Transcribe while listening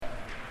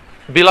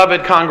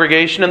Beloved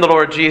congregation in the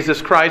Lord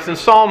Jesus Christ, in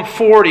Psalm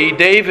 40,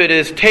 David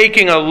is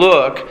taking a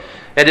look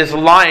at his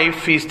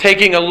life. He's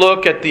taking a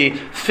look at the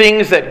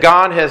things that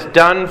God has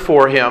done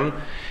for him.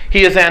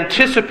 He is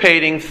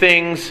anticipating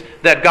things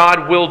that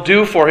God will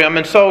do for him.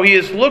 And so he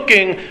is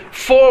looking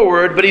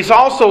forward, but he's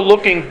also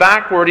looking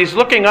backward. He's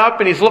looking up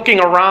and he's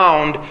looking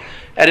around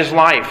at his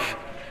life.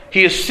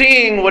 He is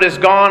seeing what has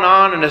gone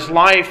on in his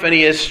life, and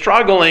he is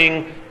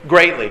struggling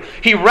greatly.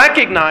 He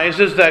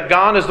recognizes that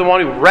God is the one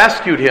who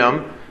rescued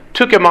him,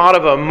 took him out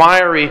of a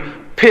miry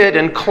pit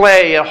and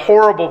clay, a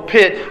horrible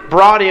pit,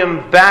 brought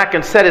him back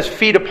and set his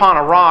feet upon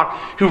a rock,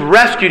 who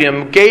rescued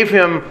him, gave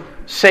him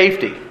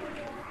safety.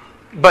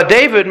 But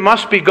David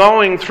must be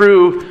going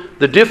through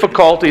the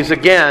difficulties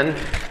again,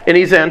 and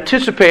he's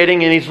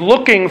anticipating and he's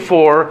looking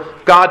for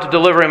God to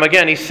deliver him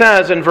again. He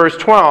says in verse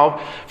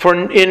 12, "For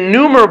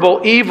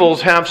innumerable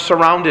evils have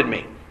surrounded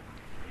me."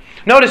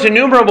 Notice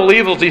innumerable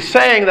evils. He's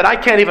saying that I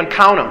can't even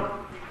count them.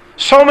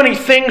 So many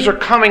things are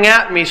coming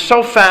at me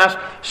so fast,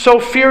 so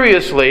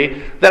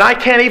furiously, that I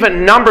can't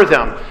even number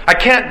them. I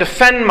can't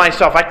defend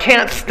myself. I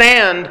can't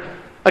stand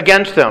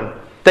against them.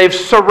 They've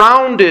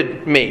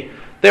surrounded me.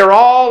 They're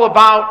all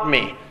about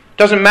me.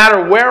 Doesn't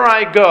matter where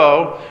I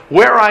go,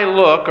 where I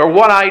look, or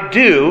what I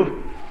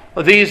do,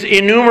 these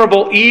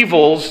innumerable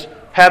evils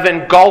have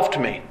engulfed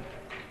me.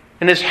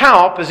 And his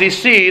help, as he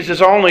sees,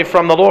 is only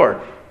from the Lord.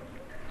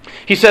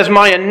 He says,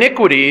 "My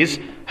iniquities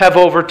have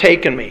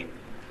overtaken me."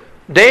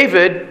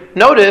 David,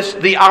 notice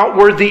the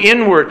outward, the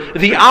inward.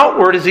 The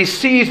outward as he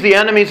sees the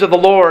enemies of the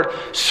Lord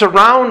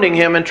surrounding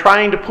him and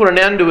trying to put an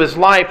end to his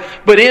life.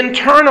 But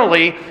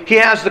internally, he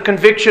has the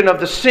conviction of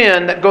the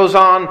sin that goes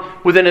on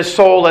within his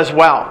soul as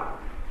well.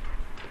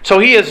 So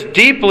he is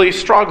deeply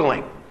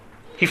struggling.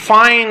 He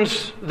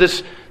finds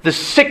this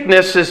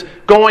sickness is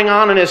going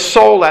on in his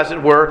soul, as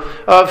it were.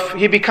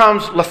 He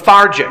becomes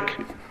lethargic.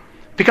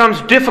 It becomes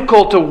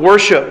difficult to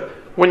worship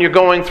when you're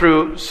going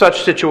through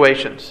such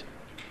situations.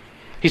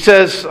 He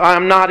says,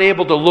 "I'm not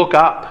able to look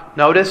up."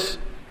 Notice?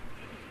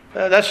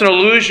 That's an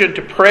allusion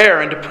to prayer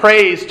and to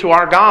praise to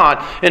our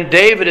God. And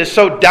David is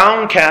so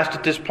downcast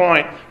at this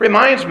point.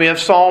 Reminds me of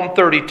Psalm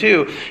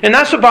 32. And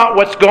that's about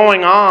what's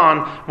going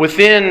on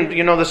within,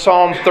 the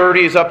Psalm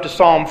 30s up to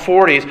Psalm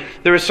 40s.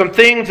 There are some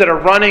things that are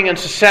running in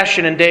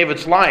succession in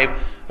David's life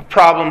of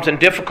problems and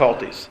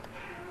difficulties.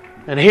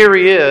 And here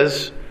he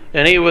is,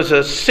 and he was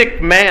a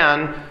sick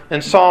man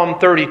in Psalm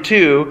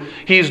 32.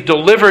 He's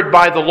delivered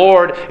by the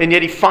Lord, and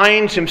yet he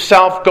finds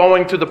himself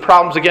going through the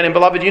problems again. And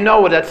beloved, you know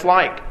what that's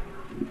like.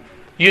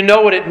 You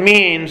know what it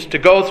means to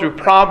go through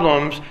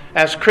problems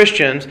as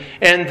Christians,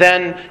 and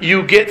then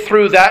you get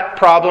through that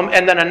problem,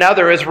 and then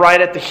another is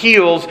right at the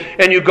heels,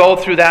 and you go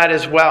through that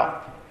as well.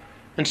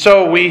 And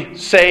so we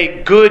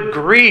say, good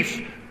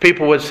grief,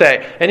 people would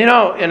say. And in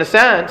a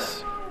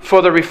sense,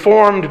 for the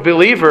Reformed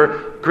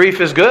believer, grief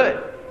is good.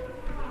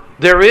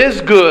 There is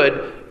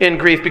good in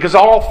grief, because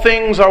all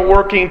things are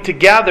working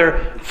together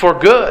for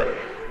good.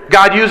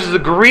 God uses the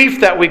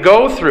grief that we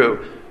go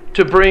through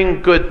to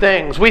bring good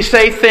things. We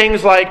say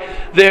things like,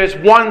 there's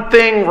one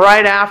thing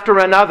right after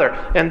another,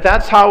 and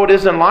that's how it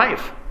is in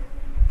life.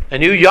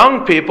 And you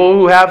young people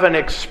who haven't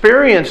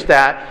experienced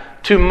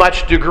that to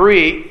much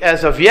degree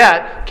as of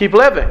yet, keep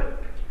living.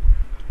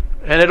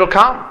 And it'll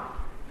come.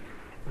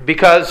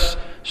 Because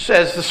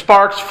as the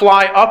sparks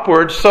fly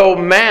upward, so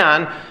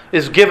man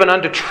is given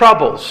unto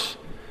troubles.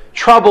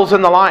 Troubles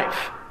in the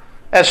life.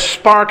 As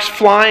sparks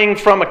flying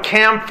from a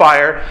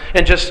campfire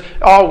and just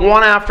all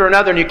one after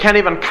another, and you can't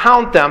even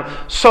count them,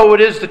 so it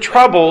is the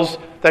troubles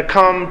that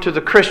come to the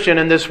Christian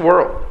in this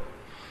world.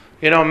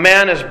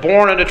 Man is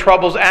born into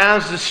troubles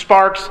as the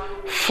sparks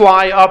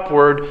fly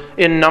upward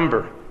in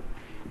number.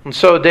 And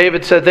so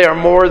David said, "They are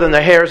more than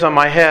the hairs on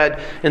my head,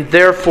 and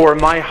therefore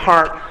my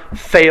heart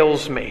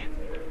fails me."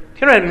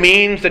 You know what it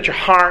means that your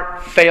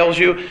heart fails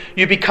you?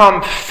 You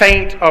become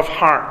faint of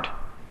heart.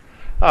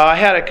 I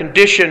had a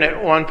condition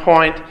at one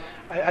point.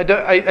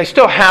 I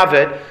still have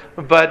it,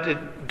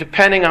 but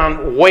depending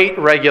on weight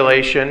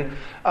regulation,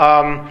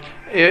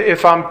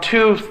 if I'm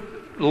too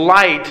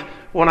light,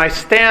 when I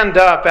stand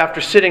up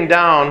after sitting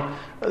down,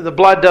 the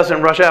blood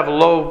doesn't rush. I have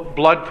low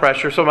blood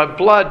pressure, so my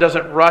blood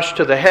doesn't rush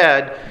to the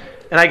head,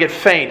 and I get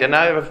faint. And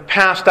I've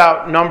passed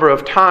out a number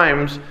of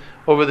times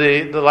over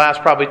the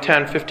last probably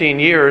 10, 15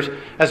 years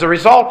as a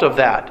result of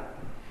that.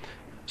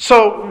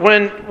 So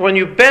when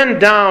you bend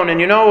down and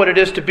you know what it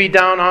is to be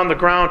down on the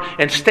ground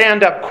and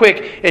stand up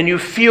quick and you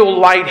feel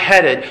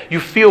lightheaded, you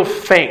feel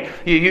faint,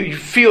 you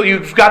feel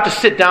you've got to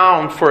sit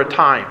down for a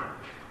time.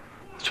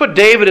 That's what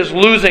David is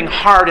losing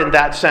heart in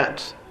that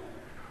sense.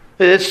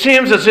 It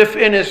seems as if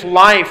in his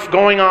life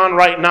going on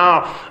right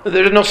now,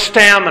 there's no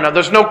stamina,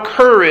 there's no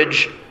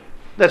courage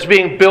that's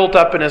being built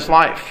up in his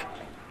life.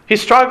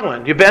 He's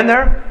struggling. You been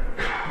there?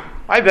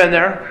 I've been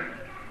there.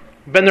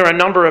 Been there a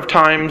number of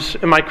times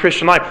in my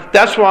Christian life.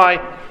 That's why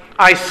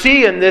I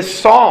see in this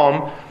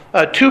psalm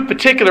two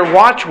particular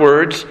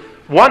watchwords.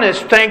 One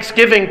is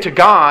thanksgiving to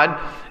God,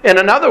 and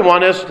another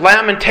one is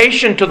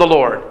lamentation to the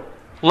Lord.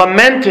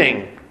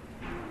 Lamenting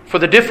for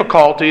the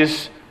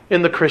difficulties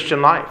in the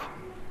Christian life.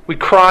 We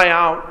cry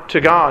out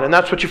to God. And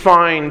that's what you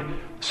find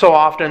so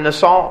often in the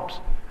Psalms.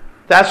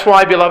 That's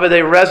why, beloved, they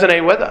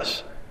resonate with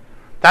us.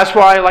 That's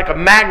why, like a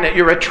magnet,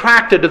 you're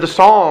attracted to the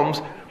Psalms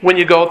when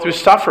you go through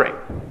suffering.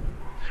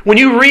 When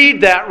you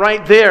read that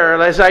right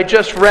there, as I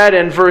just read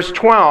in verse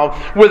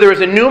 12, where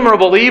there's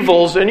innumerable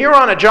evils, and you're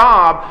on a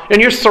job,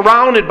 and you're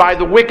surrounded by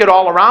the wicked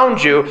all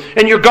around you,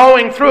 and you're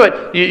going through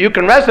it, you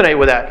can resonate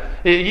with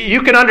that.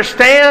 You can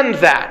understand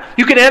that.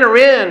 You can enter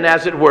in,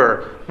 as it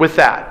were, with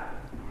that.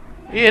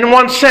 In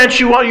one sense,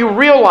 you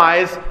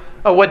realize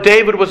what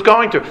David was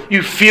going through.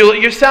 You feel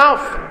it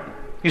yourself.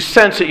 You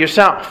sense it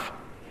yourself.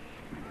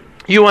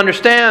 You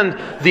understand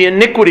the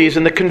iniquities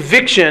and the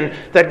conviction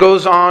that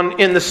goes on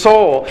in the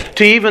soul.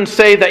 To even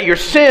say that your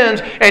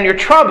sins and your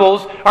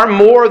troubles are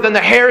more than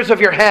the hairs of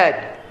your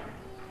head.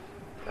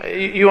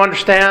 You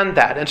understand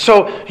that. And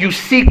so you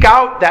seek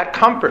out that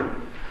comfort.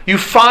 You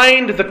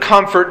find the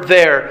comfort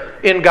there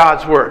in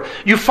God's Word.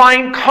 You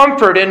find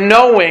comfort in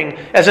knowing,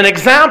 as an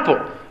example,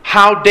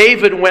 how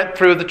David went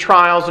through the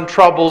trials and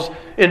troubles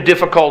and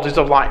difficulties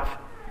of life.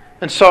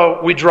 And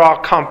so we draw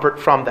comfort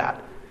from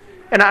that.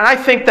 And I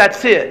think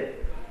that's it.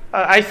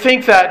 I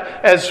think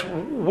that as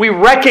we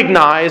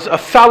recognize a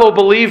fellow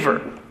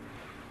believer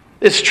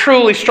is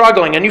truly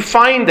struggling, and you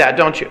find that,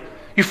 don't you?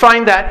 You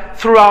find that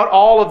throughout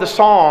all of the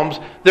Psalms,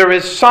 there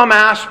is some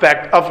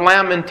aspect of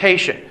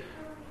lamentation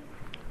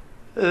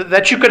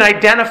that you can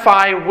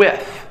identify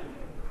with.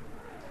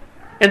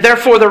 And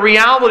therefore, the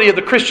reality of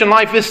the Christian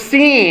life is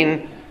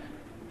seen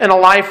in a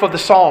life of the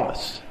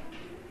psalmist.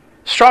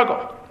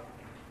 Struggle.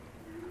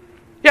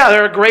 Yeah,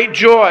 there are great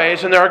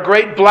joys and there are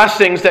great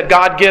blessings that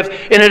God gives,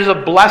 and it is a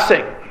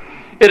blessing.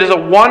 It is a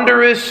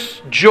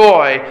wondrous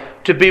joy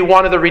to be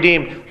one of the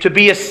redeemed, to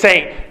be a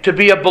saint, to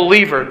be a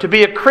believer, to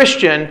be a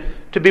Christian,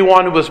 to be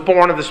one who was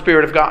born of the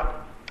Spirit of God.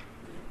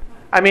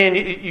 I mean,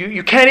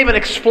 you can't even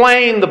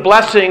explain the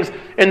blessings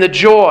and the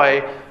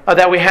joy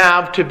that we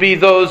have to be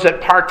those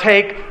that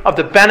partake of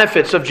the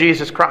benefits of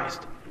Jesus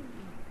Christ.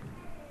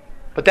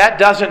 But that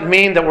doesn't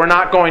mean that we're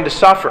not going to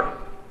suffer.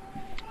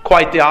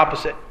 Quite the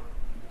opposite.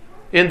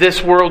 In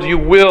this world you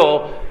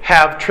will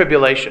have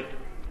tribulation.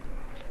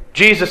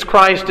 Jesus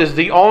Christ is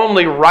the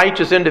only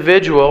righteous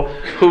individual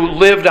who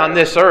lived on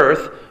this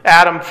earth.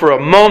 Adam for a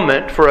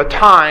moment, for a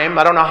time.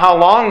 I don't know how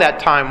long that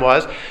time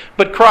was.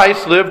 But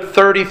Christ lived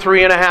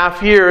 33 and a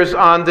half years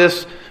on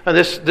this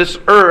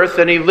earth.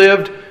 And he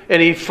lived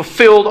and he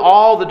fulfilled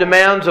all the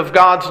demands of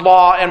God's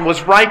law and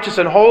was righteous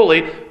and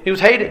holy. He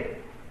was hated.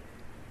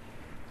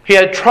 He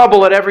had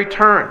trouble at every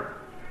turn.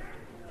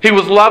 He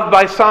was loved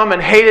by some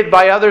and hated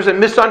by others and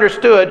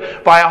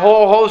misunderstood by a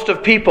whole host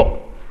of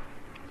people.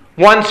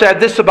 One said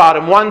this about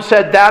him, one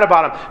said that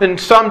about him, and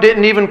some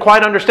didn't even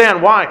quite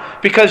understand. Why?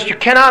 Because you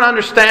cannot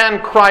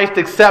understand Christ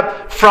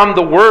except from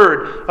the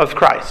Word of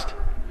Christ.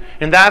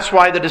 And that's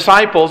why the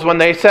disciples, when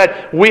they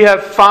said, "We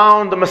have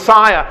found the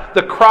Messiah,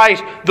 the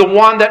Christ, the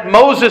one that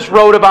Moses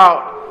wrote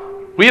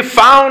about. We have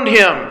found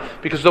Him,"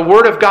 because the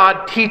Word of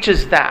God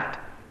teaches that.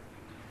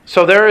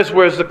 So there is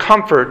where the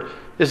comfort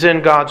is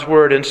in God's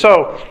Word. And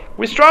so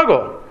we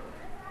struggle.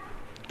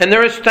 And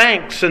there is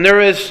thanks and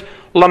there is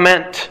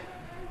lament.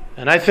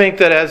 And I think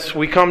that as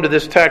we come to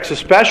this text,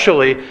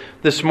 especially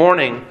this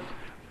morning,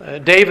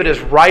 David is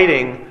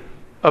writing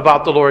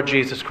about the Lord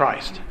Jesus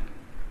Christ.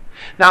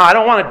 Now, I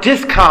don't want to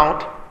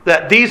discount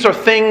that these are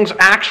things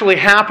actually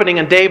happening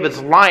in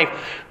David's life,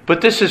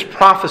 but this is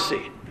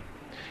prophecy.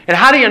 And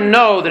how do you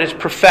know that it's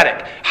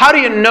prophetic? How do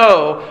you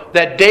know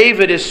that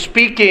David is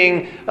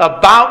speaking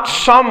about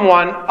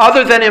someone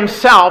other than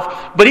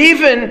himself, but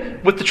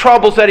even with the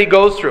troubles that he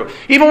goes through,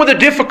 even with the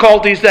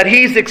difficulties that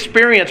he's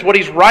experienced, what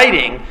he's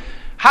writing,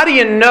 how do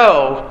you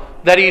know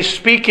that he's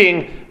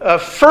speaking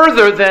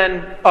further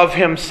than of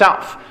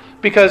himself?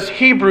 Because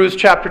Hebrews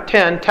chapter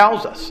 10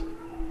 tells us.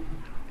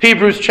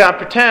 Hebrews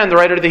chapter 10, the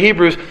writer of the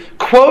Hebrews,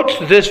 quotes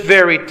this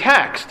very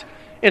text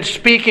in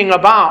speaking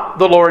about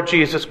the Lord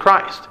Jesus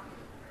Christ.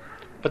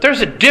 But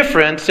there's a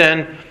difference,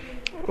 and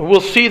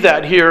we'll see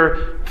that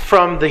here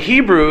from the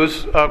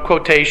Hebrews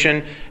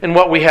quotation and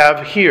what we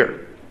have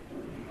here.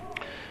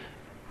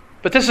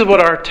 But this is what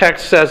our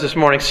text says this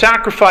morning.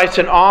 "Sacrifice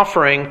and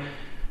offering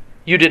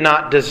you did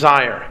not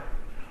desire,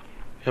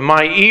 and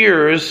my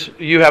ears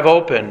you have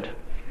opened.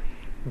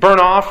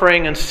 Burnt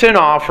offering and sin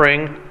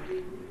offering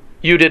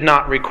you did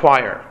not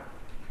require."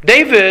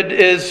 David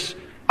is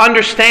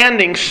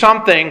understanding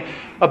something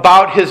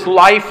about his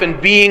life and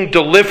being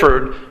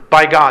delivered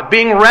by God,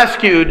 being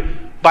rescued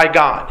by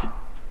God.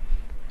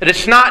 And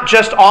it's not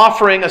just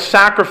offering a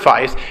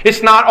sacrifice.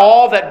 It's not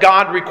all that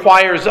God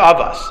requires of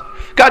us.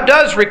 God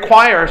does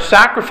require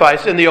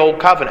sacrifice in the Old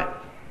Covenant.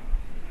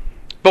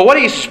 But what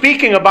he's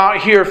speaking about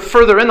here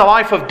further in the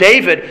life of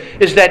David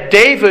is that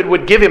David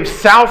would give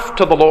himself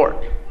to the Lord.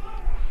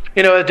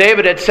 You know,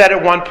 David had said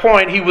at one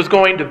point he was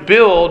going to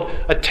build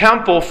a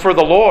temple for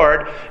the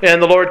Lord, and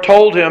the Lord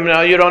told him,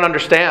 "No, you don't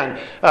understand.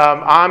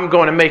 I'm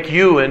going to make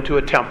you into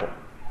a temple."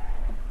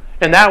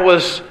 And that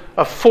was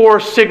a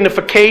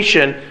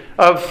foresignification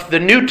of the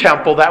new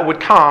temple that would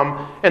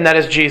come, and that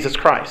is Jesus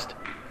Christ.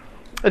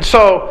 And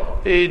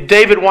so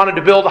David wanted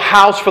to build a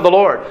house for the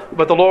Lord,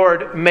 but the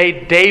Lord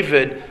made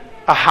David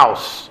a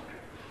house.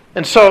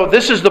 And so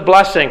this is the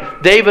blessing.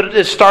 David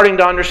is starting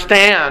to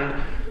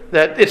understand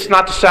that it's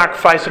not the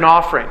sacrifice and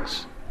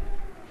offerings.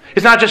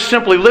 It's not just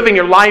simply living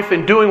your life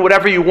and doing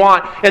whatever you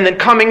want and then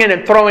coming in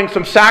and throwing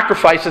some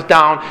sacrifices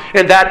down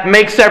and that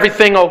makes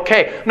everything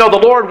okay. No, the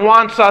Lord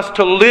wants us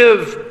to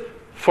live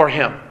for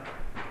Him.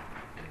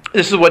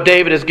 This is what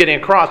David is getting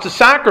across. The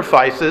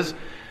sacrifices,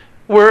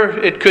 where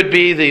it could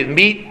be the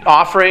meat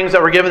offerings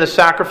that were given, the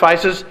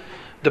sacrifices,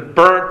 the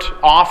burnt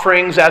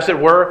offerings, as it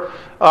were.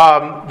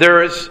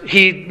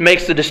 He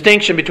makes the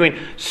distinction between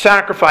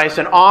sacrifice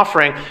and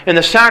offering. And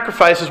the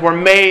sacrifices were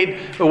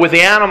made with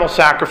the animal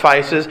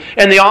sacrifices,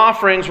 and the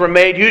offerings were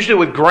made usually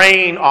with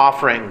grain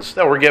offerings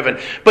that were given.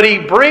 But he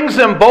brings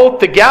them both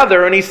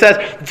together and he says,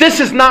 this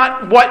is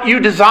not what you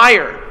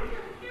desire.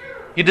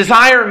 You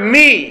desire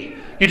me.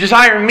 You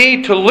desire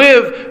me to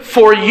live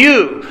for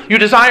you. You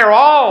desire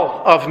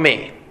all of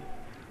me.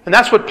 And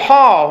that's what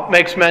Paul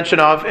makes mention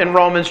of in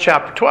Romans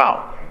chapter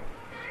 12.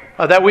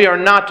 That we are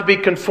not to be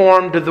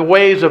conformed to the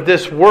ways of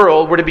this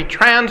world. We're to be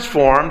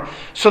transformed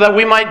so that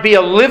we might be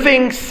a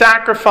living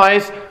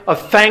sacrifice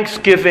of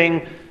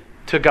thanksgiving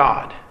to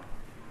God.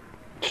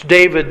 It's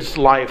David's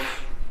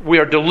life. We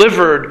are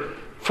delivered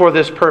for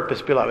this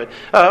purpose, beloved.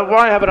 While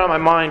I have it on my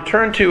mind,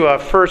 turn to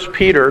 1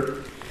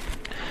 Peter.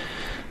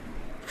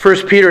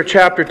 1 Peter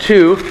chapter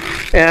 2.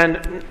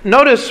 And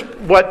notice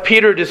what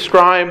Peter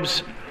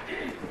describes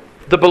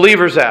the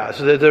believers as,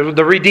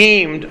 the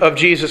redeemed of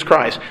Jesus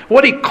Christ.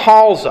 What he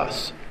calls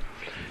us.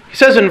 He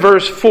says in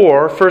verse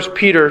 4, 1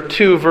 Peter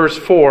 2 verse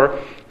 4,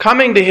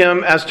 coming to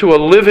him as to a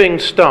living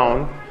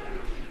stone,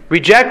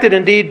 rejected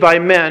indeed by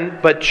men,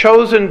 but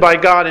chosen by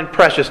God and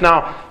precious.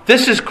 Now,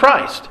 this is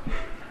Christ.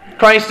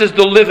 Christ is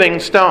the living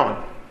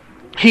stone.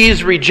 He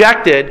is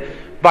rejected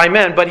by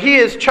men, but he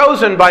is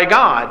chosen by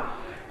God.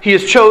 He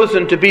is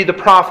chosen to be the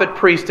prophet,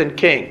 priest, and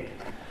king.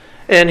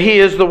 And he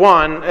is the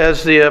one,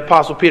 as the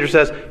Apostle Peter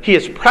says, he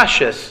is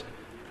precious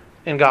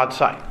in God's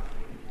sight.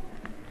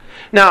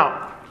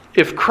 Now,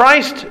 if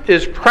Christ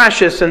is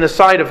precious in the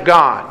sight of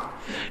God,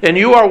 and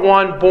you are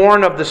one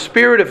born of the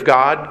Spirit of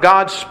God,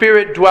 God's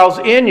Spirit dwells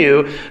in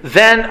you,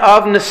 then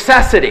of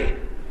necessity,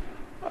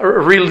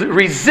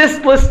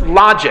 resistless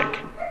logic,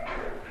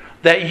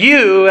 that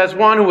you, as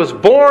one who was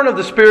born of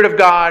the Spirit of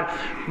God,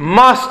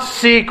 must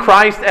see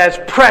Christ as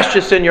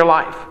precious in your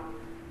life.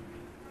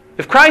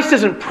 If Christ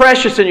isn't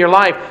precious in your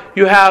life,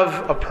 you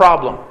have a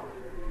problem.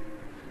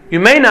 You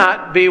may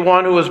not be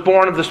one who was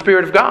born of the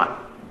Spirit of God.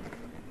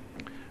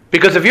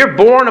 Because if you're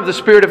born of the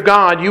Spirit of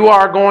God, you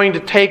are going to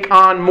take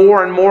on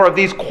more and more of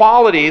these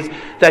qualities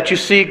that you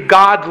see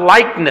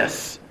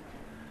God-likeness.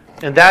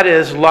 And that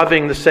is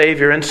loving the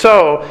Savior. And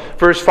so,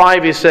 verse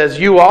 5, he says,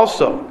 you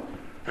also,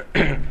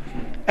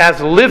 as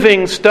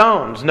living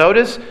stones.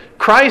 Notice,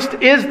 Christ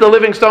is the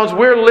living stones.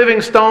 We're living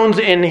stones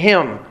in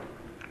Him.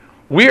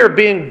 We are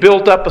being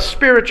built up a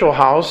spiritual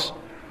house,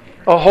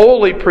 a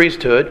holy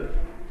priesthood,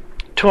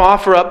 to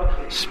offer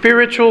up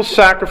spiritual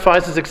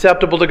sacrifices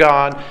acceptable to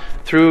God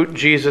through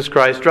Jesus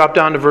Christ. Drop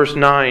down to verse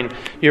 9.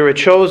 You're a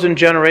chosen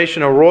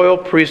generation, a royal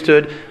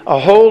priesthood, a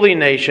holy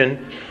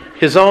nation,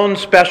 His own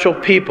special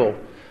people,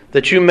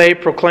 that you may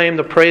proclaim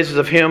the praises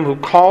of Him who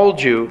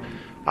called you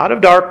out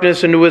of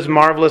darkness into His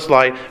marvelous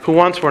light, who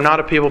once were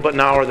not a people, but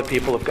now are the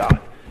people of God.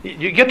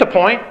 You get the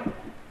point?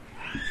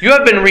 You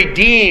have been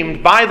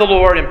redeemed by the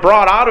Lord and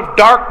brought out of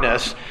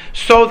darkness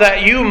so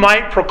that you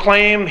might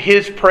proclaim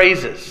His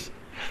praises.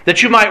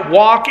 That you might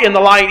walk in the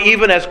light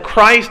even as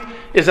Christ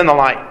is in the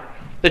light.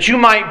 That you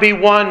might be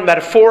one,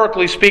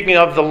 metaphorically speaking,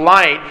 of the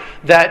light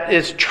that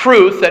is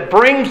truth, that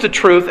brings the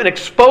truth and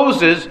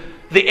exposes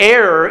the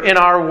error in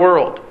our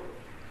world.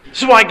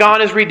 This is why God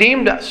has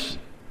redeemed us.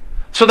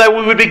 So that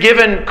we would be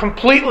given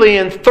completely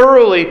and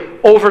thoroughly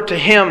over to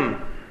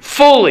Him,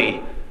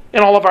 fully,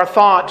 in all of our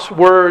thoughts,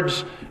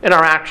 words, and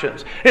our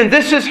actions. And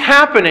this is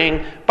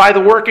happening by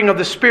the working of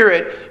the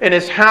Spirit, and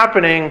is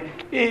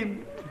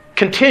happening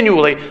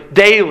continually,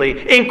 daily,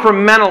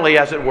 incrementally,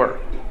 as it were.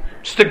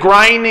 It's the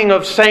grinding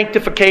of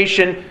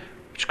sanctification,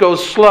 which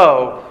goes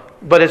slow,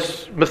 but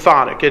it's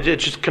methodic. It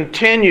just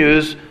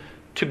continues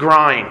to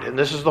grind. And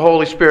this is the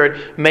Holy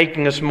Spirit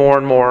making us more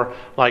and more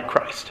like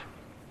Christ.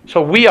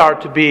 So we are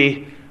to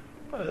be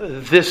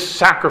this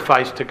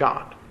sacrifice to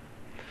God.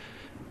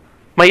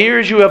 My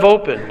ears you have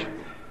opened.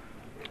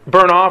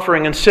 Burnt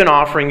offering and sin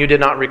offering you did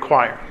not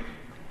require.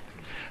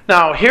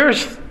 Now,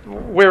 here's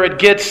where it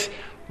gets,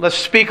 let's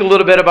speak a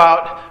little bit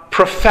about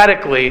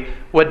prophetically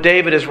what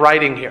David is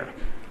writing here.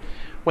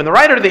 When the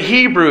writer of the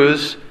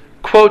Hebrews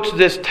quotes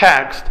this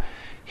text,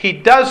 he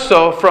does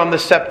so from the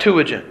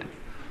Septuagint.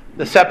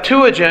 The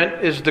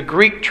Septuagint is the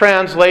Greek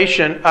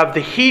translation of the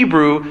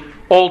Hebrew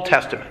Old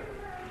Testament.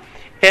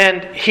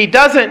 And he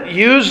doesn't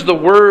use the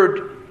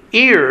word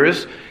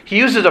ears, he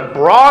uses a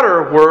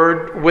broader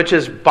word, which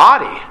is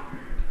body.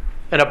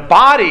 And a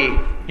body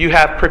you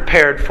have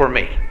prepared for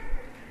me.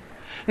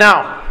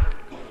 Now,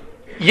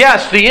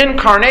 yes, the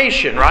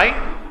incarnation, right?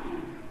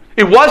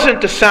 It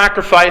wasn't the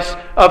sacrifice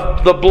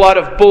of the blood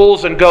of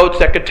bulls and goats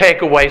that could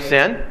take away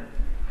sin.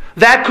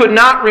 That could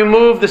not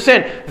remove the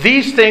sin.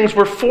 These things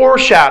were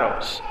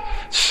foreshadows,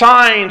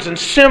 signs and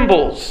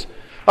symbols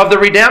of the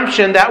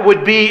redemption that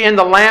would be in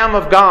the Lamb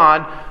of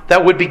God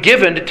that would be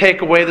given to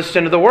take away the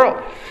sin of the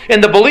world.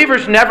 And the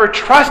believers never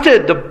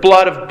trusted the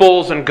blood of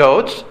bulls and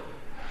goats.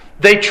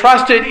 They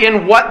trusted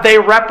in what they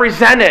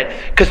represented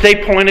because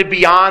they pointed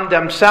beyond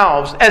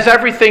themselves, as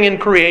everything in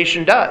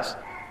creation does.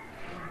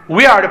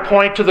 We are to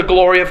point to the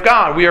glory of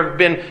God. We have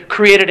been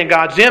created in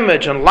God's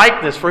image and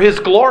likeness for His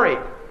glory.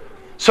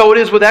 So it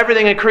is with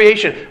everything in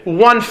creation.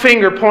 One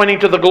finger pointing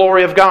to the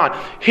glory of God.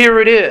 Here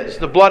it is,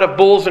 the blood of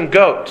bulls and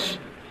goats.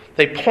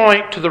 They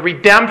point to the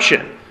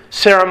redemption,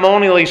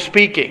 ceremonially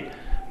speaking,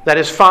 that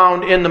is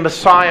found in the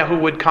Messiah who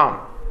would come.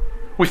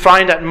 We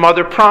find that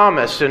mother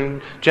promise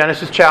in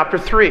Genesis chapter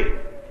 3.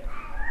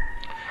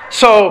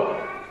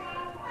 So,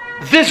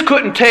 this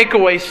couldn't take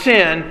away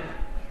sin,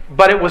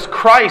 but it was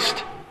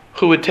Christ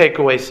who would take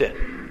away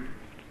sin.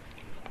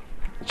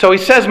 So he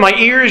says, my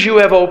ears you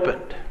have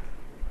opened.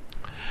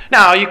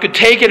 Now, you could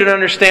take it in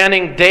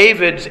understanding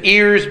David's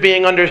ears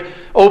being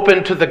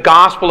open to the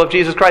gospel of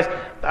Jesus Christ.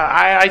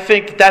 I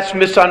think that's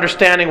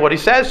misunderstanding what he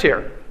says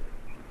here.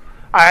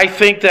 I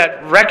think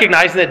that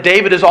recognizing that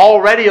David is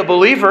already a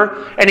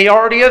believer and he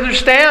already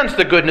understands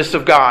the goodness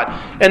of God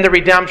and the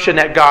redemption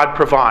that God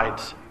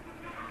provides.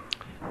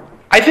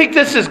 I think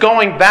this is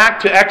going back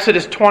to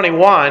Exodus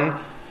 21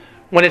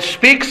 when it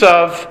speaks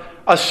of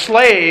a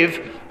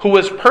slave who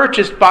was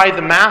purchased by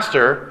the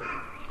master,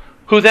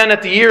 who then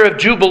at the year of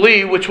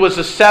Jubilee, which was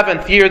the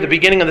 7th year, the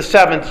beginning of the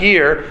 7th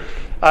year,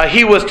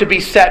 he was to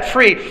be set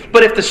free.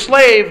 But if the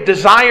slave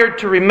desired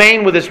to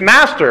remain with his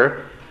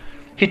master,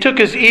 he took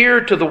his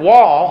ear to the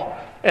wall,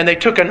 and they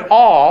took an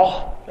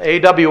awl,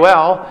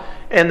 A-W-L,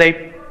 and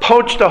they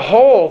poached a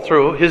hole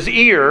through his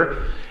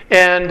ear,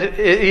 and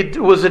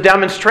it was a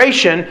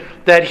demonstration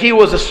that he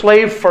was a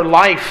slave for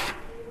life.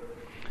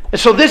 And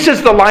so this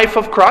is the life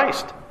of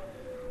Christ.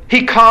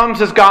 He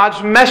comes as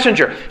God's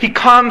messenger. He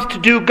comes to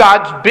do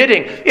God's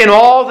bidding in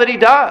all that He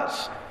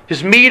does.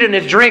 His meat and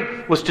His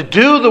drink was to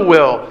do the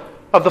will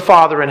of the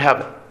Father in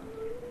heaven.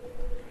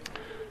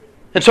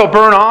 And so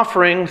burnt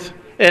offerings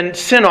and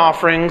sin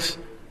offerings,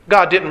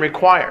 God didn't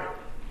require.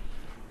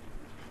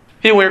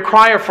 He didn't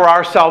require for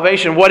our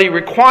salvation. What He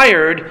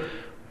required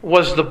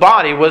was the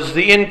body, was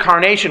the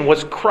incarnation,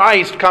 was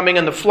Christ coming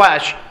in the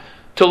flesh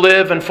to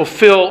live and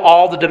fulfill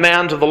all the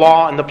demands of the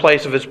law in the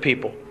place of His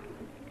people.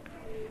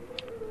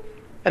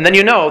 And then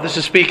this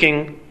is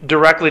speaking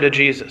directly to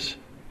Jesus.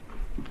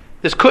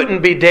 This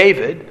couldn't be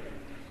David.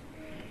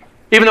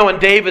 Even though in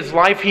David's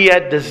life he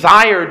had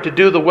desired to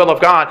do the will of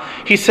God,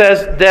 he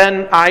says,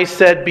 then I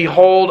said,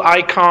 behold,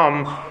 I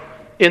come.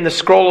 In the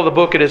scroll of the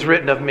book it is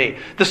written of me.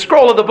 The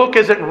scroll of the book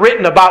isn't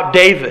written about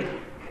David.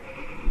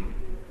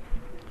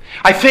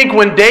 I think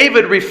when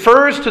David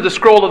refers to the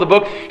scroll of the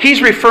book,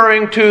 he's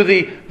referring to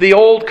the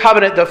Old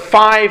Covenant, the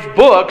 5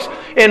 books,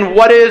 and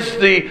what is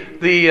the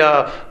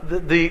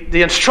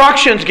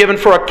instructions given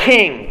for a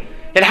king,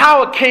 and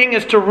how a king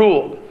is to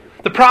rule.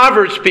 The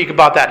Proverbs speak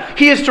about that.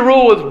 He is to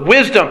rule with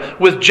wisdom,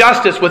 with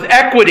justice, with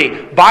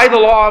equity, by the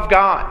law of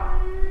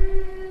God.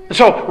 And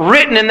so,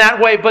 written in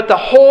that way, but the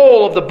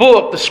whole of the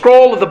book, the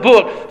scroll of the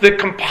book, the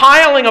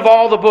compiling of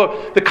all the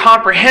book, the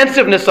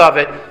comprehensiveness of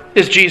it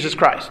is Jesus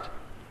Christ.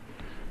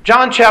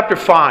 John chapter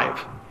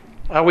 5,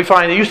 we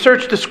find that you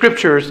search the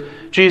Scriptures,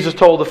 Jesus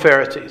told the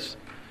Pharisees,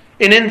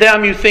 and in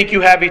them you think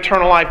you have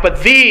eternal life,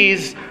 but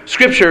these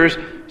Scriptures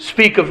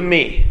speak of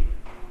me.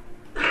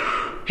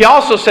 He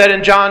also said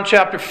in John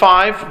chapter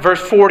 5, verse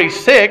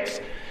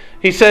 46,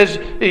 he says,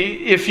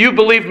 if you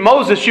believed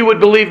Moses, you would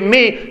believe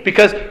me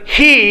because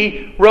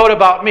he wrote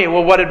about me.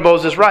 Well, what did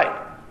Moses write?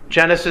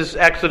 Genesis,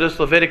 Exodus,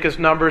 Leviticus,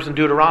 Numbers, and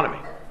Deuteronomy.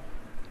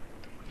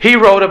 He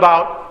wrote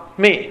about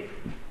me.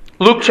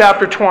 Luke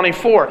chapter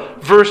 24,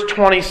 verse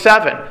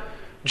 27,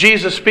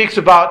 Jesus speaks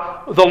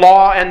about the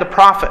law and the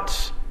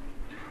prophets.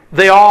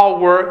 They all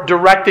were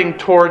directing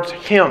towards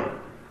Him.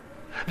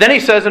 Then he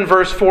says in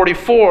verse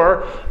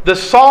 44, the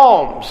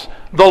Psalms,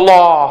 the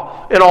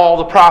law, and all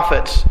the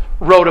prophets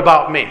wrote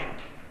about me.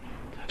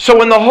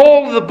 So in the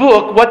whole of the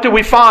book, what do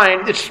we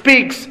find? It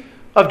speaks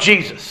of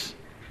Jesus.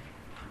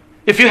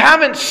 If you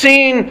haven't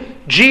seen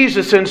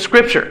Jesus in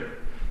Scripture,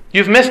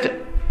 you've missed it.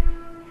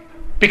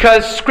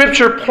 Because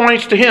Scripture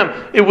points to Him.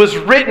 It was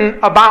written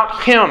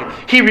about Him.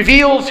 He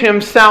reveals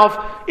Himself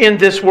in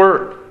this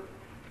Word.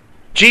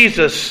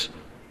 Jesus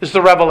is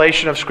the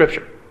revelation of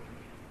Scripture.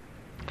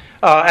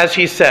 As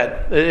He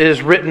said, it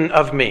is written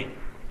of me.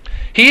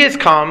 He has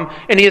come,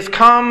 and He has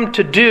come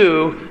to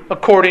do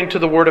according to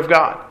the Word of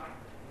God.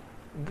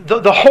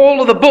 The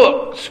whole of the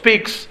book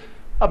speaks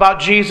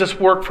about Jesus'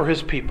 work for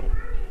His people.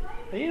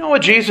 You know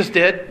what Jesus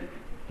did?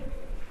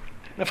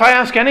 If I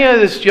ask any of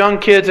these young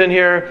kids in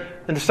here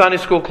in the Sunday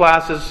school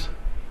classes,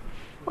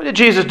 what did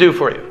Jesus do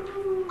for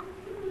you?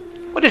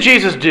 What did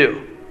Jesus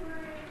do?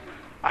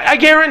 I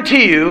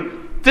guarantee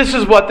you, this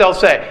is what they'll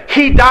say.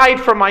 He died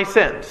for my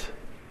sins.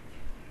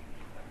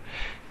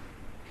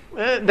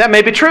 That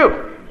may be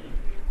true.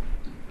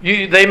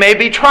 They may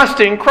be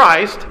trusting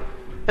Christ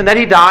and that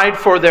He died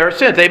for their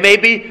sins. They may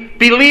be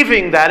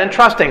believing that and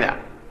trusting that.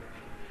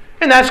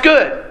 And that's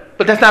good,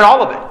 but that's not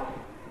all of it.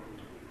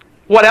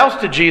 What else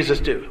did Jesus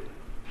do?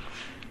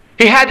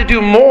 He had to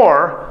do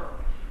more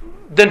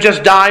than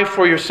just die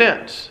for your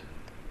sins.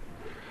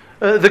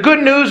 The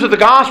good news of the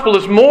gospel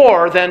is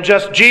more than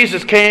just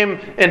Jesus came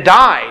and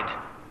died.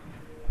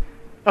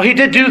 Oh, He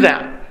did do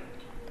that.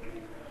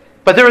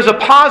 But there is a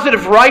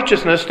positive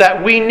righteousness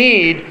that we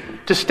need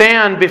to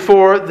stand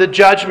before the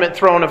judgment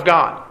throne of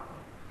God.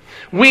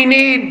 We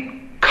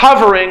need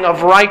covering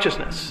of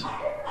righteousness.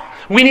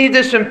 We need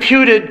this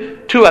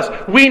imputed to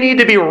us. We need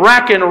to be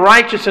reckoned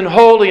righteous and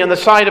holy in the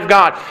sight of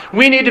God.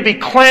 We need to be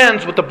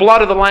cleansed with the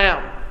blood of the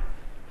Lamb.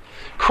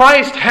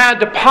 Christ had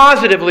to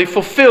positively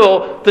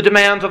fulfill the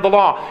demands of the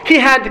law. He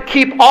had to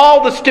keep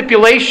all the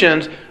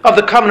stipulations of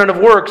the covenant of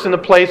works in the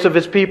place of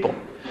His people.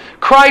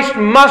 Christ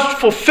must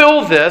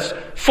fulfill this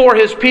for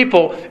His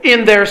people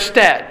in their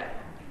stead.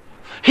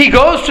 He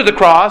goes to the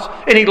cross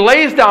and He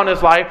lays down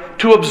His life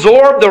to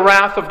absorb the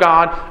wrath of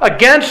God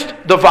against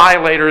the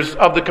violators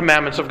of the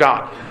commandments of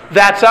God.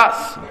 That's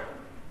us.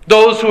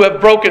 Those who have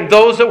broken,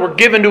 those that were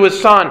given to His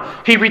Son.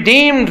 He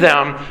redeemed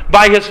them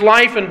by His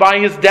life and by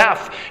His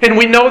death. And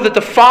we know that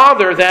the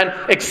Father then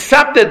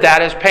accepted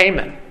that as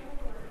payment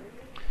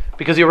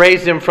because He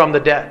raised Him from the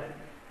dead.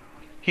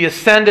 He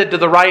ascended to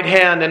the right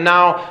hand and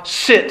now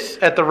sits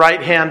at the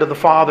right hand of the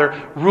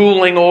Father,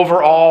 ruling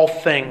over all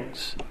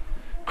things.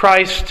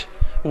 Christ's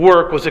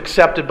work was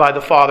accepted by the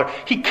Father.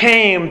 He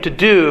came to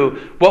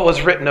do what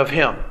was written of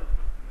Him.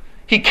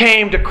 He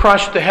came to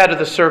crush the head of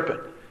the serpent.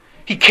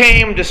 He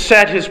came to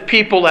set His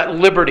people at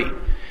liberty.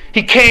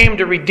 He came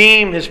to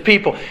redeem His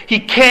people. He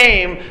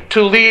came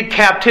to lead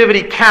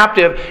captivity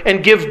captive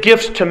and give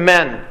gifts to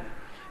men.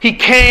 He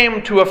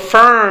came to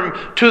affirm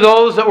to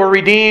those that were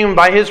redeemed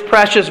by His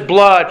precious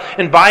blood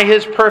and by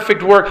His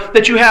perfect work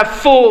that you have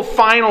full,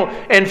 final,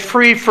 and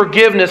free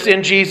forgiveness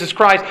in Jesus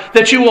Christ,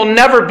 that you will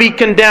never be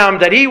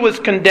condemned, that He was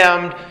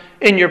condemned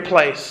in your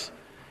place.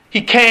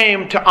 He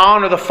came to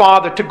honor the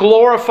Father, to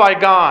glorify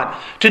God,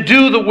 to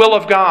do the will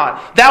of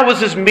God. That was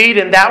His meat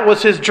and that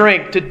was His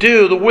drink, to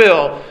do the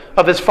will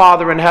of His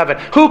Father in heaven.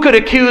 Who could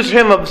accuse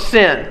Him of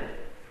sin?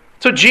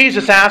 So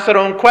Jesus asked that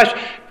own question.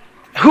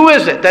 Who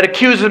is it that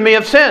accuses me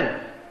of sin?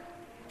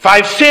 If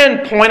I've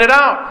sinned, point it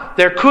out.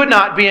 There could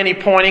not be any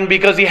pointing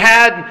because He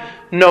had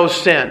no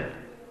sin.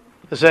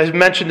 As I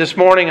mentioned this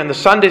morning in the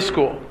Sunday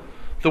school,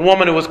 the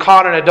woman who was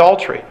caught in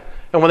adultery.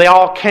 And when they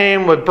all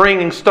came with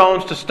bringing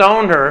stones to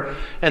stone her,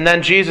 and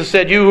then Jesus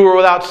said, "You who are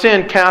without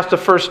sin, cast the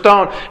first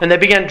stone." And they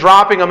began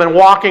dropping them and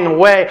walking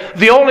away.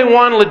 The only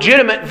one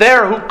legitimate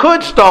there who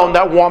could stone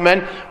that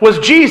woman was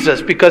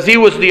Jesus, because He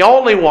was the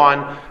only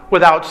one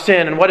without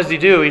sin. And what does He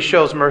do? He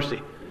shows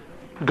mercy.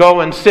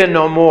 Go and sin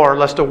no more,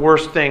 lest a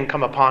worse thing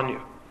come upon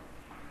you.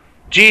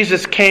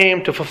 Jesus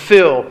came to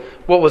fulfill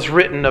what was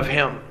written of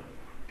Him.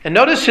 And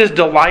notice His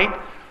delight.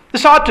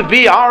 This ought to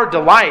be our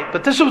delight,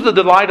 but this was the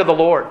delight of the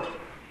Lord.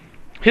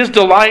 His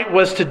delight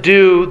was to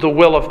do the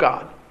will of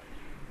God.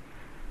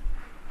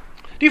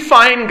 Do you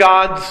find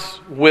God's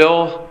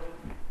will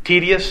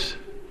tedious?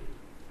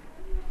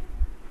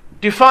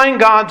 Do you find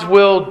God's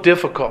will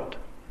difficult?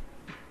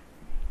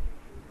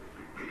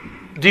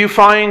 Do you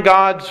find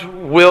God's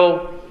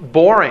will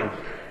boring?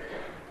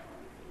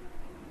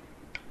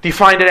 Do you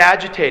find it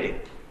agitating?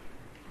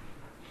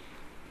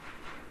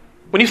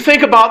 When you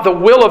think about the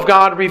will of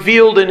God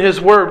revealed in His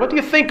Word, what do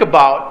you think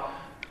about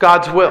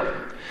God's will?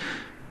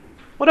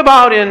 What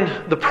about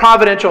in the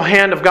providential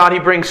hand of God, He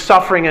brings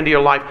suffering into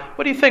your life?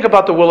 What do you think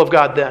about the will of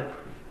God then?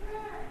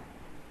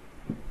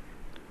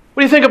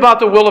 What do you think about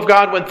the will of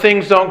God when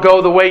things don't go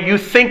the way you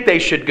think they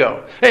should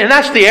go? And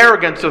that's the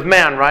arrogance of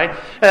man, right?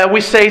 We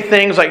say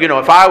things like,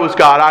 if I was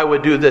God, I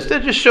would do this.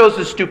 That just shows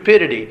the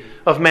stupidity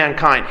of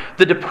mankind,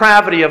 the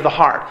depravity of the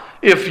heart.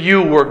 If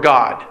you were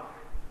God,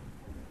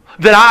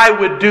 then I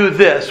would do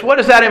this. What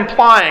is that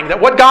implying? That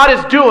what God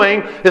is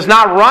doing is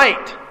not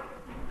right.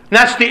 And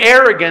that's the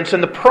arrogance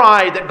and the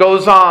pride that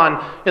goes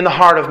on in the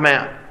heart of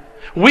man.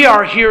 We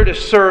are here to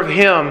serve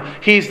Him.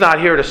 He's not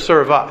here to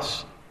serve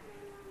us.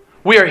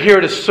 We are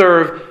here to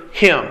serve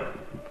Him.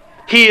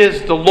 He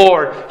is the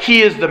Lord.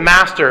 He is the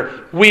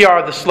master. We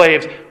are the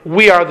slaves.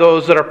 We are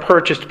those that are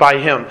purchased by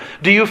Him.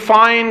 Do you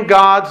find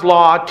God's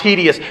law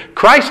tedious?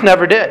 Christ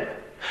never did.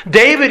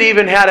 David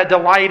even had a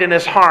delight in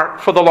his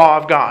heart for the law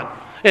of God.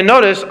 And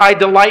notice, I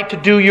delight to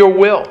do your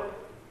will.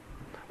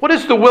 What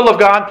is the will of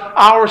God?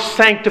 Our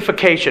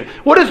sanctification.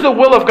 What is the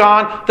will of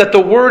God? That the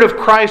Word of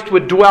Christ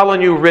would dwell in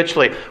you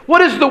richly.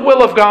 What is the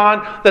will of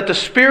God? That the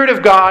Spirit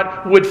of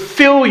God would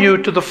fill you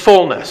to the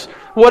fullness.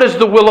 What is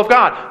the will of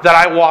God? That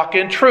I walk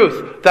in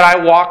truth. That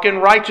I walk in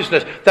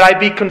righteousness. That I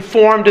be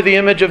conformed to the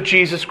image of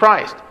Jesus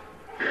Christ.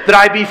 That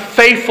I be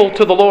faithful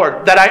to the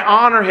Lord. That I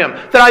honor Him.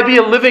 That I be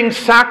a living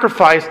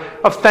sacrifice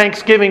of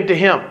thanksgiving to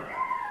Him.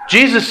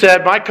 Jesus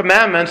said, "My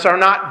commandments are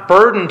not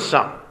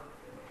burdensome.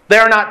 They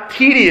are not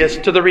tedious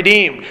to the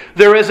redeemed."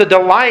 There is a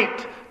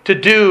delight to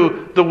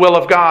do the will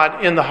of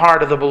God in the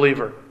heart of the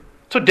believer.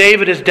 So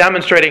David is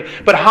demonstrating,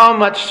 but how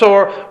much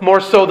more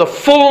so the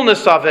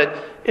fullness of it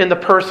in the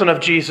person of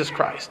Jesus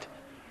Christ.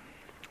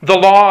 The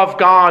law of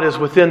God is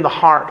within the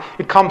heart.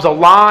 It comes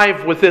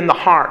alive within the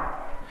heart.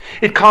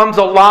 It comes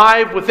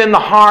alive within the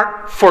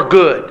heart for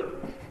good.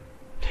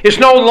 It's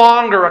no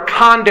longer a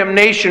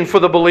condemnation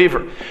for the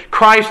believer.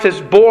 Christ has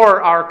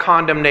bore our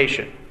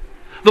condemnation.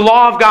 The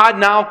law of God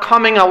now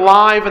coming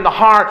alive in the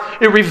heart,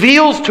 it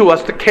reveals to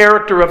us the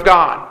character of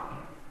God.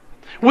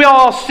 We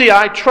all see,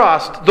 I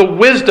trust, the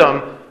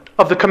wisdom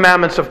of the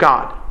commandments of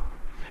God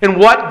and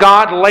what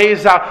God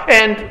lays out.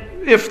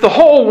 And if the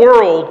whole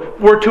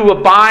world were to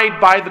abide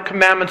by the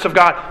commandments of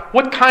God,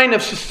 what kind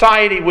of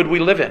society would we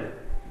live in?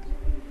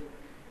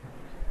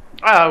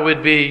 It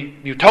would be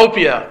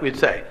utopia, we'd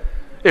say.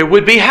 It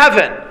would be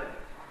heaven.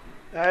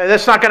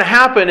 That's not going to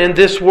happen in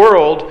this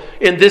world,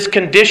 in this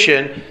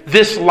condition,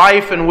 this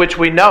life in which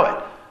we know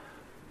it.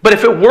 But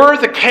if it were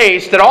the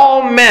case that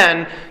all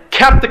men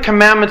kept the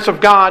commandments of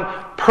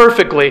God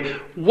perfectly,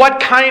 what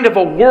kind of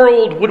a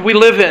world would we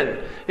live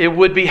in? It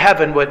would be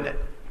heaven, wouldn't it?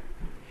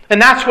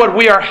 And that's what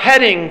we are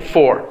heading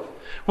for.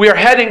 We are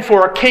heading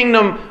for a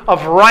kingdom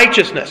of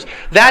righteousness.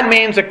 That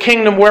means a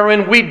kingdom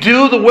wherein we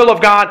do the will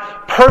of God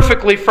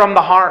perfectly from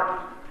the heart.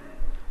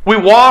 We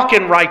walk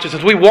in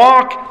righteousness. We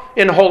walk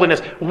in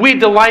holiness. We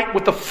delight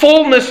with the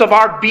fullness of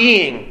our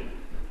being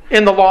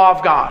in the law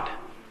of God.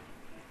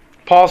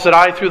 Paul said,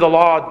 I through the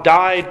law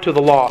died to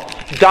the law.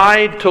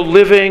 Died to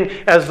living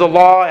as the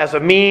law as a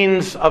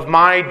means of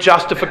my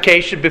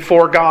justification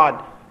before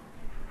God.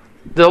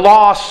 The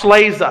law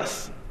slays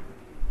us.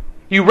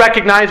 You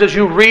recognize as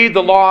you read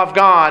the law of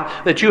God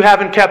that you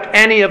haven't kept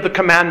any of the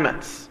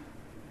commandments.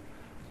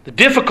 The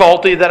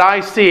difficulty that I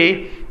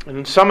see,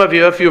 and some of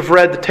you, if you've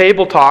read the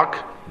Table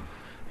Talk,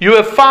 you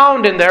have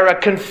found in there a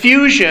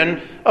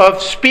confusion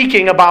of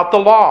speaking about the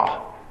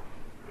law.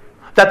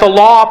 That the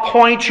law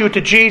points you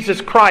to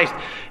Jesus Christ.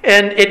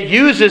 And it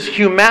uses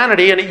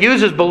humanity and it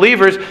uses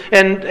believers.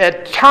 And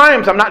at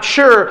times, I'm not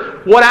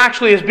sure what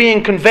actually is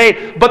being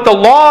conveyed. But the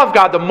law of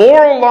God, the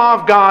moral law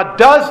of God,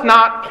 does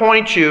not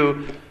point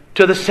you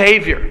to the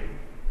Savior.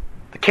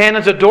 The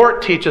canons of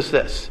Dort teach us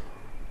this.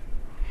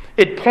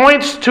 It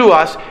points to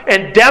us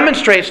and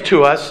demonstrates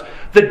to us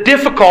the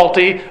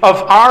difficulty of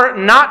our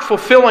not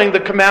fulfilling the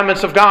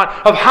commandments of God,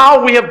 of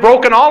how we have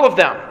broken all of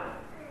them.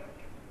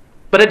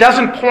 But it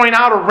doesn't point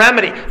out a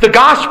remedy. The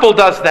gospel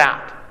does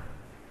that.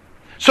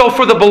 So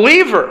for the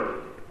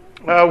believer,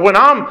 when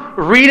I'm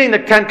reading the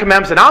Ten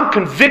Commandments and I'm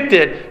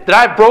convicted that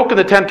I've broken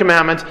the Ten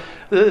Commandments,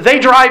 they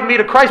drive me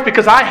to Christ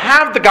because I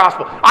have the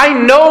gospel. I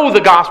know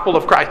the gospel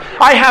of Christ.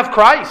 I have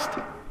Christ.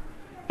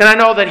 And I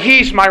know that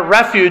He's my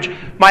refuge,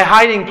 my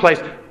hiding place.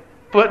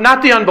 But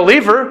not the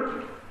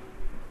unbeliever.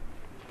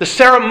 The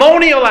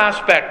ceremonial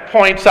aspect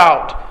points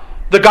out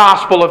the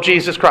gospel of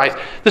Jesus Christ.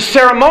 The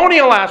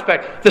ceremonial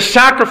aspect, the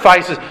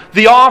sacrifices,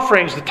 the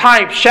offerings, the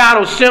types,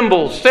 shadows,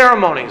 symbols,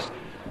 ceremonies,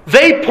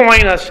 they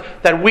point us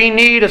that we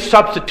need a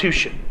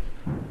substitution.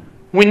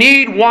 We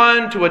need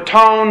one to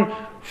atone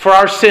for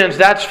our sins.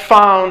 That's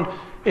found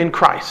in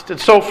Christ. And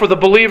so for the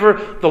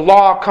believer, the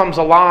law comes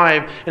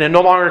alive and it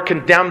no longer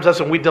condemns us,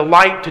 and we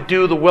delight to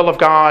do the will of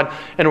God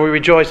and we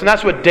rejoice. And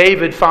that's what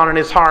David found in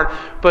his heart.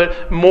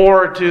 But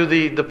more to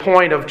the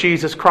point of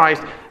Jesus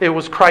Christ, it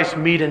was Christ's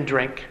meat and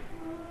drink.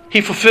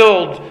 He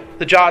fulfilled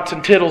the jots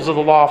and tittles of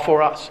the law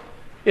for us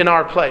in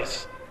our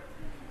place.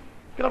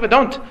 Beloved,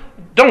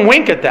 don't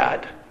wink at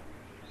that.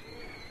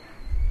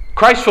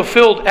 Christ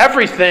fulfilled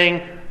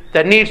everything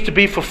that needs to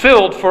be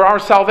fulfilled for our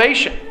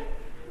salvation.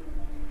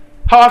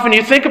 How often do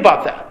you think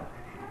about that?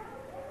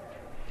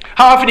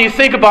 How often do you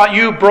think about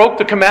you broke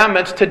the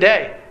commandments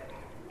today?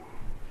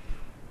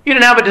 You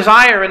didn't have a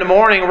desire in the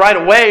morning right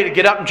away to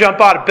get up and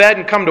jump out of bed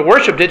and come to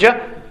worship, did you?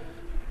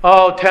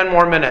 Oh, 10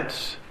 more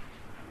minutes.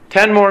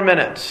 10 more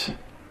minutes.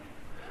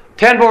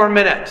 10 more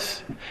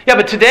minutes. Yeah,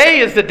 but today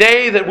is the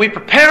day that we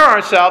prepare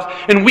ourselves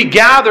and we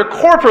gather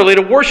corporately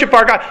to worship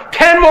our God.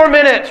 10 more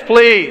minutes,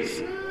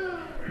 please.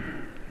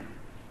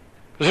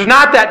 There's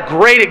not that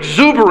great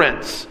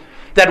exuberance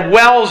that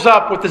wells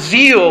up with the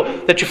zeal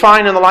that you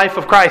find in the life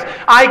of Christ.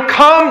 I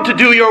come to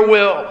do your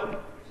will.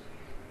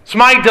 It's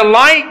my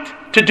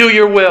delight to do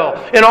your will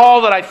in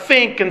all that I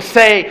think and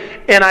say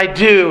and I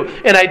do.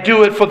 And I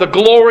do it for the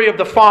glory of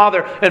the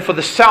Father and for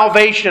the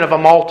salvation of a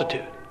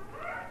multitude.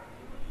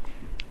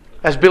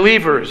 As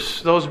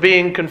believers, those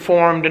being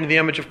conformed into the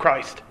image of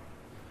Christ,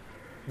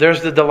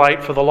 there's the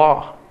delight for the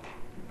law.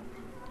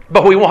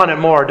 But we want it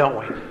more, don't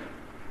we?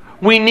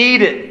 We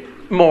need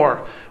it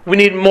more. We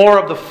need more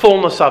of the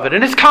fullness of it.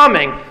 And it's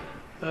coming,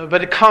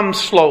 but it comes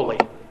slowly.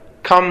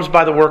 It comes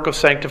by the work of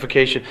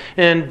sanctification.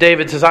 And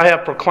David says, I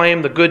have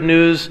proclaimed the good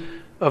news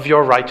of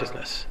your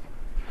righteousness.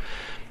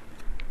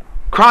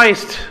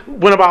 Christ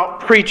went about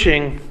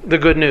preaching the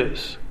good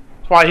news.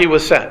 That's why He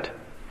was sent.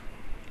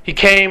 He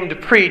came to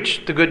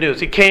preach the good news.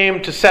 He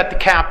came to set the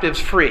captives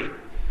free.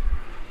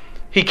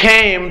 He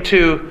came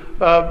to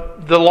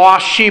the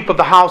lost sheep of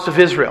the house of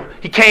Israel.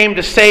 He came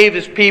to save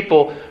His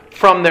people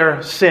from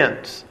their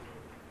sins.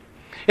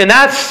 And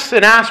that's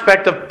an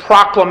aspect of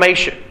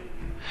proclamation.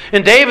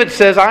 And David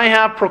says, I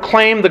have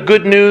proclaimed the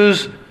good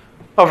news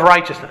of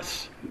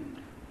righteousness.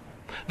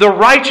 The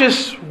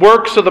righteous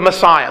works of the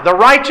Messiah. The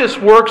righteous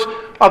works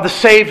of the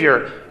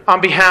Savior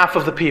on behalf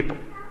of the people.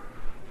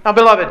 Now,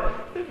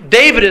 beloved,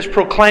 David is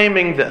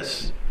proclaiming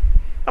this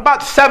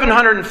about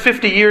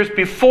 750 years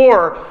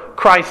before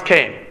Christ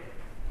came.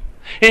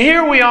 And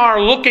here we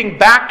are looking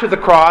back to the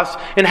cross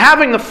and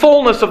having the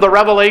fullness of the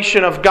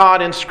revelation of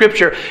God in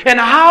Scripture. And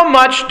how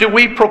much do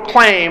we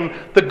proclaim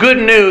the good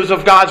news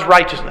of God's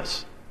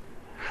righteousness?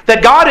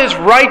 That God is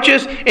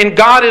righteous and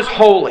God is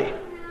holy.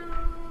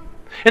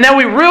 And that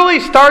we really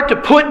start to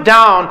put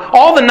down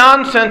all the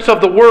nonsense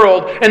of the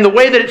world and the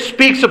way that it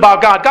speaks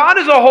about God. God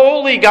is a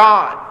holy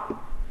God.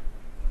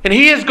 And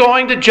He is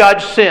going to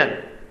judge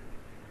sin.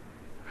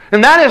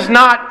 And that is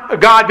not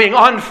God being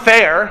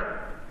unfair.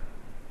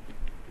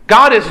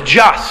 God is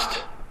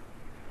just.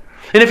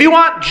 And if you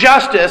want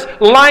justice,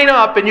 line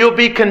up and you'll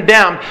be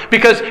condemned.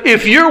 Because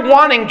if you're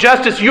wanting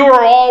justice, you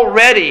are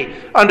already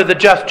under the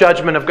just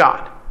judgment of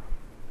God.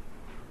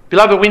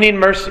 Beloved, we need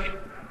mercy.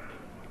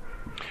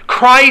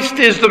 Christ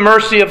is the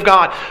mercy of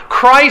God.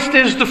 Christ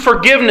is the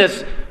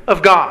forgiveness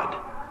of God.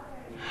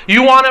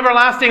 You want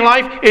everlasting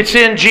life? It's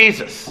in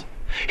Jesus.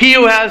 He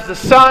who has the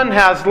Son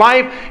has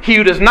life. He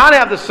who does not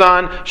have the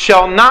Son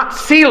shall not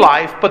see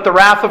life, but the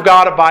wrath of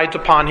God abides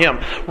upon him.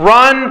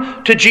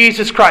 Run to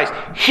Jesus Christ.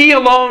 He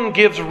alone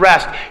gives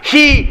rest.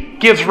 He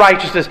gives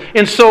righteousness.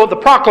 And so the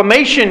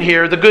proclamation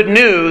here, the good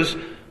news,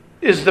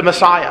 is the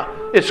Messiah.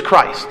 It's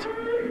Christ.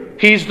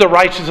 He's the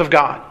righteousness of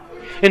God.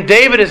 And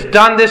David has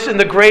done this in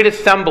the great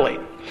assembly.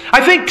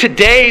 I think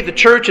today the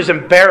church is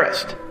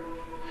embarrassed.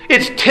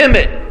 It's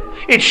timid.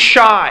 It's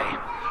shy.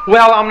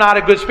 Well, I'm not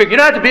a good speaker. You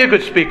don't have to be a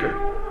good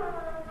speaker.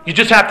 You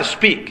just have to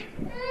speak.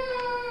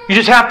 You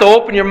just have to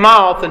open your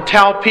mouth and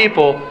tell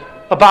people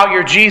about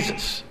your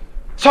Jesus.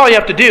 That's all you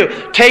have to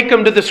do. Take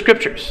them to the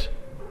Scriptures.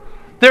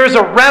 There is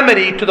a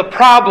remedy to the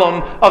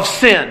problem of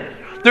sin.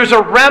 There's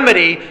a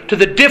remedy to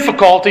the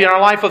difficulty in our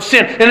life of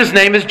sin, and His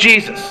name is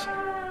Jesus.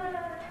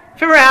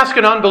 If you ever ask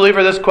an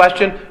unbeliever this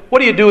question, what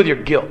do you do with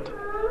your guilt?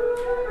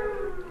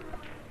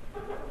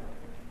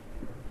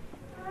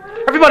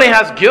 Everybody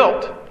has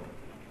guilt.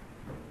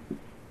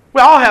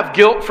 We all have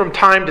guilt from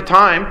time to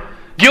time.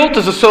 Guilt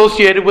is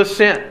associated with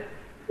sin.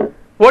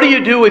 What do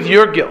you do with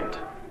your guilt?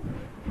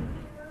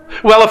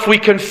 Well, if we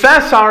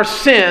confess our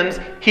sins,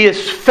 He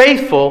is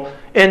faithful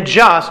and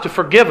just to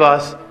forgive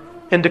us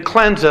and to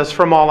cleanse us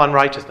from all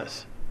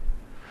unrighteousness.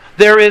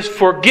 There is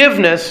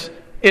forgiveness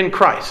in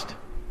Christ.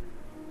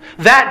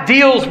 That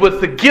deals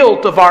with the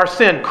guilt of our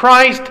sin.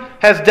 Christ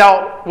has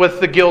dealt with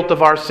the guilt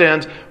of our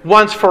sins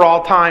once for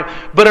all time.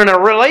 But in a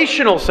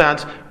relational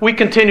sense, we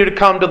continue to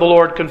come to the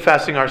Lord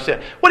confessing our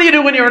sin. What do you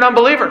do when you're an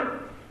unbeliever?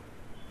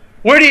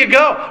 Where do you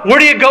go? Where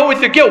do you go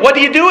with your guilt? What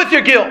do you do with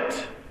your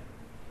guilt?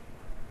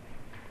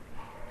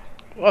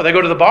 Well, they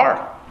go to the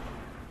bar.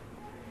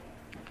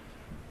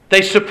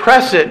 They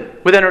suppress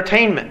it with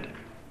entertainment.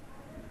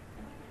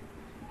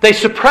 They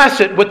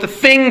suppress it with the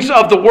things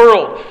of the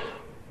world.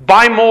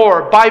 Buy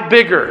more, buy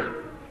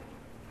bigger.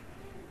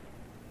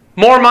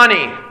 More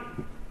money,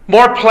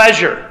 more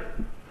pleasure,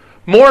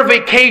 more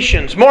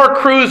vacations, more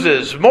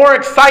cruises, more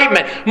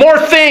excitement, more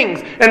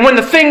things. And when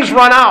the things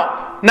run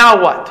out,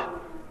 now what?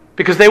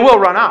 Because they will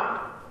run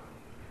out.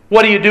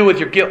 What do you do with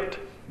your guilt?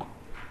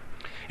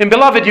 And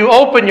beloved, you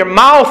open your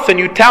mouth and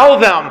you tell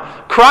them,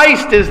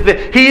 Christ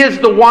He is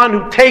the one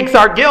who takes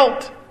our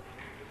guilt.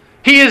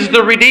 He is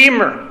the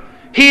Redeemer.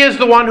 He is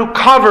the one who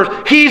covers.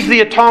 He's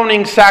the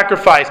atoning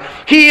sacrifice.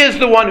 He is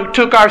the one who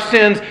took our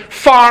sins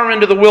far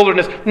into the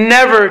wilderness,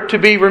 never to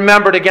be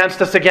remembered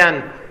against us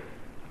again.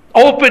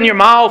 Open your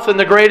mouth in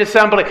the great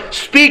assembly.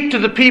 Speak to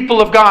the people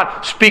of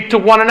God. Speak to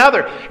one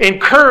another.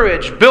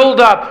 Encourage,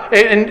 build up,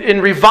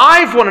 and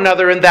revive one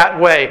another in that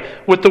way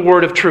with the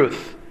word of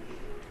truth.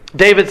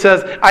 David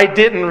says, I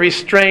didn't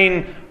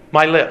restrain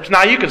my lips.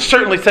 Now, you can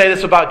certainly say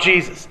this about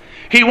Jesus.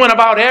 He went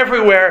about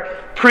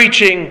everywhere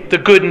preaching the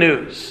good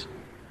news.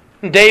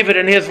 David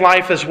in his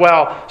life as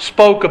well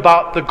spoke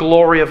about the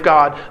glory of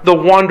God, the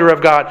wonder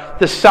of God,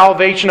 the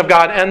salvation of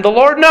God, and the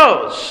Lord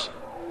knows.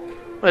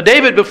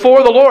 David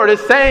before the Lord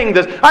is saying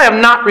this, I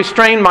have not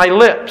restrained my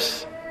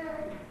lips.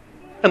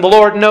 And the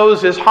Lord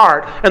knows his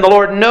heart, and the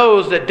Lord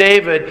knows that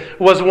David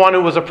was one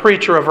who was a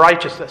preacher of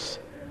righteousness.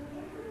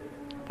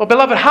 Well,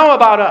 beloved, how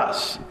about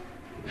us?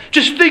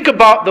 Just think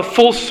about the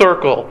full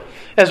circle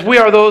as we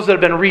are those that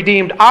have been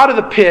redeemed out of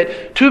the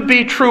pit to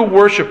be true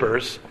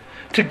worshipers,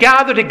 to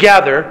gather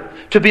together,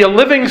 to be a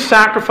living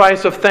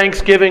sacrifice of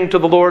thanksgiving to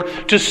the Lord,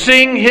 to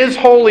sing His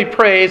holy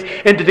praise,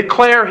 and to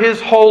declare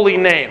His holy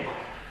name.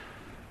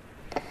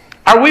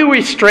 Are we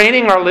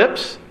restraining our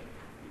lips?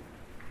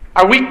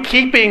 Are we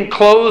keeping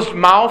closed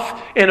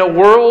mouth in a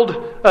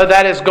world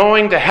that is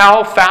going to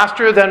hell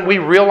faster than we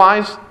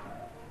realize?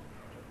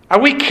 Are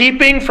we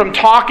keeping from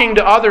talking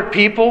to other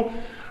people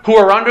who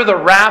are under the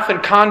wrath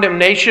and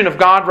condemnation of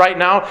God right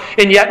now,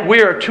 and yet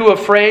we are too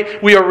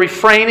afraid? We are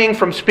refraining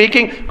from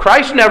speaking.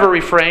 Christ never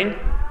refrained.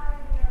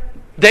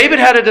 David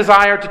had a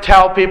desire to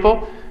tell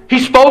people. He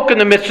spoke in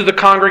the midst of the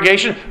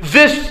congregation.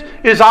 This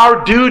is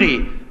our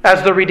duty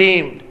as the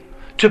redeemed.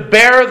 To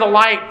bear the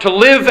light, to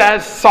live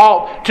as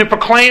salt, to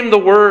proclaim the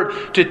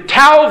word, to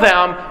tell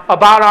them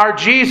about our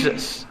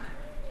Jesus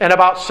and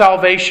about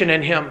salvation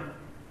in Him.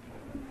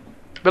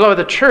 Beloved,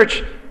 the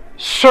church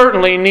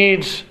certainly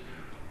needs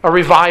a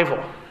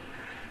revival.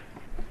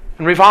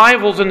 And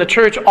revivals in the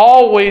church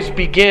always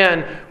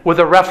begin with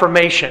a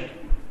reformation.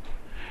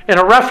 And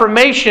a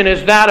reformation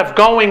is that of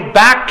going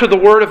back to the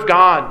Word of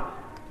God.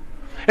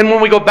 And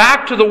when we go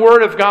back to the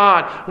Word of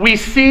God, we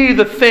see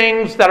the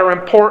things that are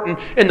important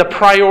in the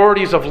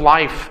priorities of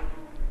life.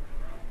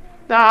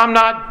 Now, I'm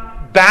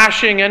not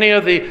bashing any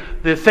of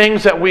the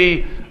things that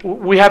we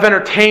have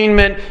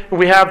entertainment,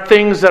 we have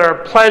things that are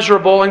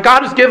pleasurable, and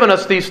God has given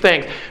us these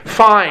things.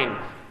 Fine.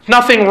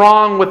 Nothing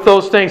wrong with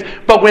those things.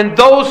 But when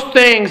those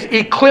things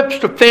eclipse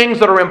the things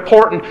that are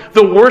important,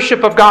 the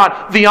worship of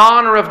God, the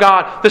honor of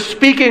God, the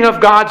speaking of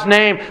God's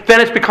name,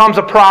 then it becomes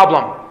a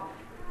problem.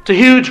 It's a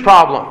huge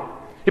problem.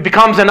 It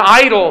becomes an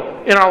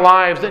idol in our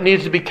lives that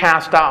needs to be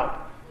cast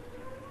out.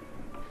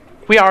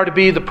 We are to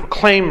be the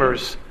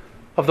proclaimers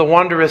of the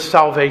wondrous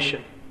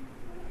salvation.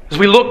 As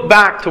we look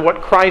back to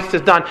what Christ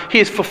has done, He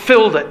has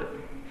fulfilled it.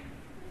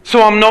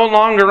 So I'm no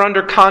longer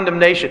under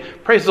condemnation.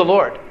 Praise the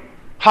Lord.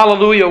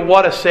 Hallelujah,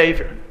 what a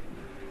Savior.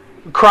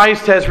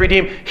 Christ has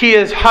redeemed. He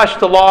has hushed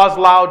the law's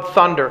loud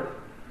thunder.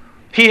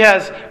 He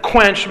has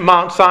quenched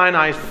Mount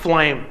Sinai's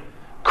flame.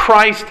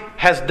 Christ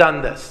has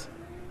done this.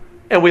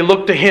 And we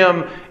look to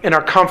Him and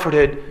are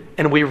comforted,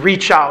 and we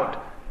reach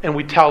out and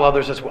we tell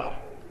others as well.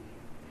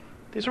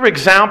 These are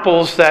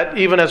examples that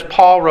even as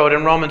Paul wrote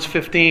in Romans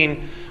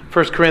 15,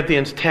 1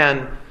 Corinthians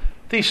 10,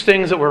 these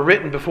things that were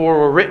written before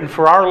were written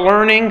for our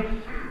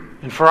learning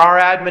and for our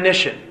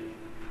admonition.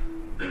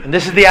 And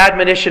this is the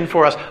admonition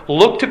for us.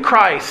 Look to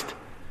Christ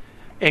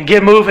and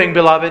get moving,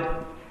 beloved.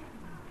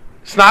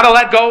 It's not a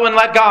let go and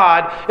let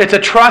God. It's a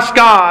trust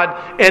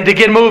God and to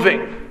get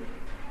moving.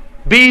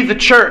 Be the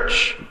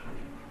church.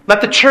 Let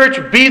the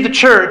church be the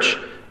church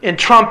and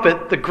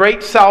trumpet the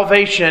great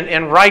salvation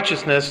and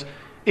righteousness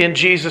in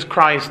Jesus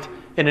Christ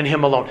and in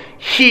Him alone.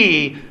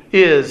 He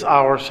is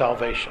our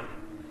salvation.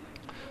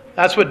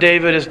 That's what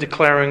David is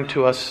declaring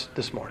to us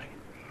this morning.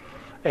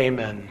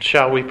 Amen.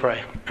 Shall we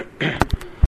pray?